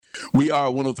We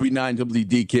are 1039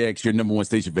 WDKX, your number one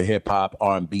station for hip hop,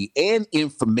 R&B, and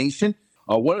information.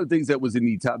 One of the things that was in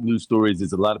the top news stories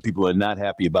is a lot of people are not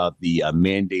happy about the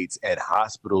mandates at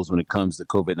hospitals when it comes to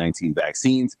COVID-19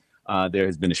 vaccines. There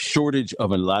has been a shortage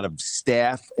of a lot of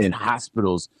staff in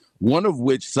hospitals, one of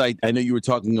which site I know you were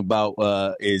talking about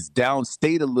is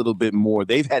downstate a little bit more.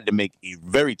 They've had to make a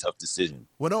very tough decision.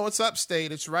 Well, no, it's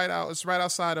upstate. It's right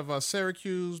outside of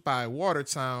Syracuse by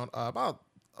Watertown, about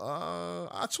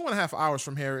 2.5 hours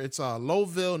from here. It's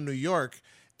Lowville, New York.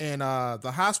 And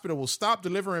the hospital will stop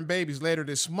delivering babies later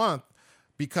this month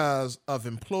because of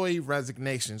employee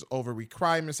resignations over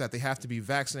requirements that they have to be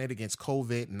vaccinated against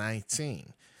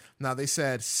COVID-19. Now, they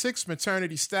said 6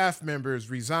 maternity staff members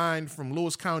resigned from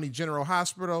Lewis County General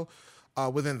Hospital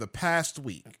within the past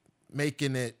week,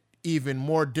 making it even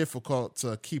more difficult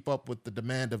to keep up with the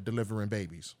demand of delivering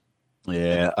babies.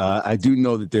 Yeah, I do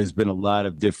know that there's been a lot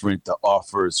of different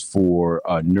offers for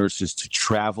nurses to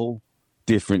travel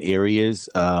different areas.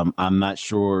 I'm not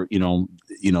sure,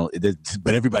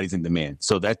 but everybody's in demand.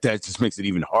 So that just makes it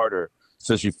even harder,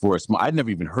 especially for a small. I'd never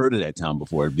even heard of that town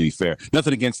before, to be fair.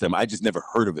 Nothing against them. I just never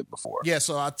heard of it before. Yeah,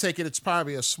 so I take it it's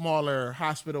probably a smaller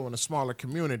hospital in a smaller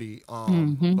community.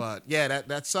 But yeah,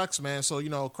 that sucks, man. So,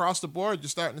 across the board, you're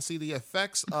starting to see the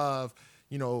effects of,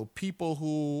 people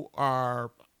who are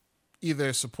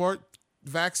either support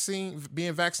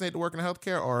being vaccinated to work in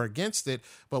healthcare or against it,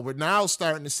 but we're now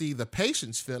starting to see the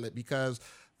patients feel it because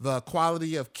the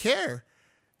quality of care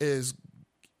is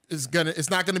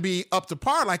not going to be up to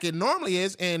par like it normally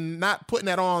is, and not putting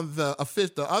that on the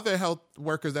other health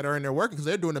workers that are in there working because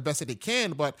they're doing the best that they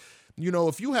can. But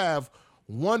if you have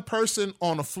one person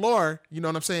on the floor, you know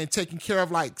what I'm saying, taking care of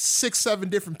like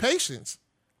 6-7 different patients,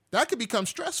 that could become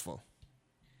stressful.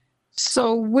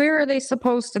 So where are they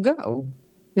supposed to go?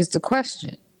 Is the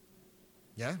question.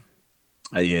 Yeah.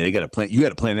 They got to plan. You got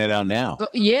to plan that out now.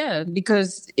 Yeah,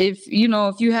 because if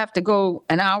you have to go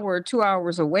an hour or 2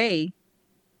 hours away,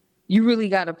 you really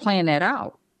got to plan that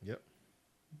out. Yep.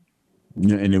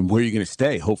 And then where are you going to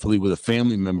stay? Hopefully with a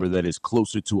family member that is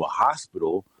closer to a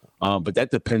hospital. But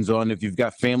that depends on if you've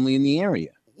got family in the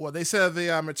area. Well, they said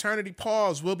the maternity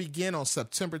pause will begin on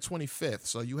September 25th.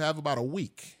 So you have about a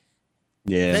week.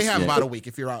 Yeah, they have about a week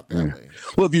if you're out there. Yeah.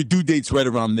 Well, if your due date's right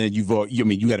around then, you got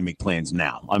to make plans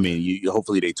now. I mean,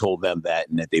 hopefully they told them that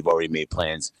and that they've already made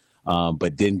plans.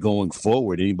 But then going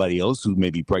forward, anybody else who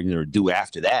may be pregnant or due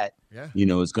after that,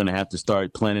 is going to have to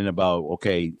start planning about,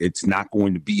 okay, it's not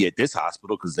going to be at this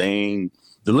hospital because they ain't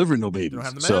delivering no babies. They don't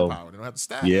have the manpower. They don't have the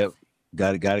staff. Yeah.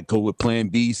 Got to go with plan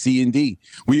B, C, and D.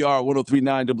 We are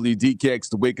 1039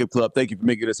 WDKX, the Wake Up Club. Thank you for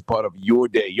making us a part of your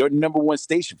day. Your number one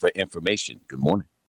station for information. Good morning.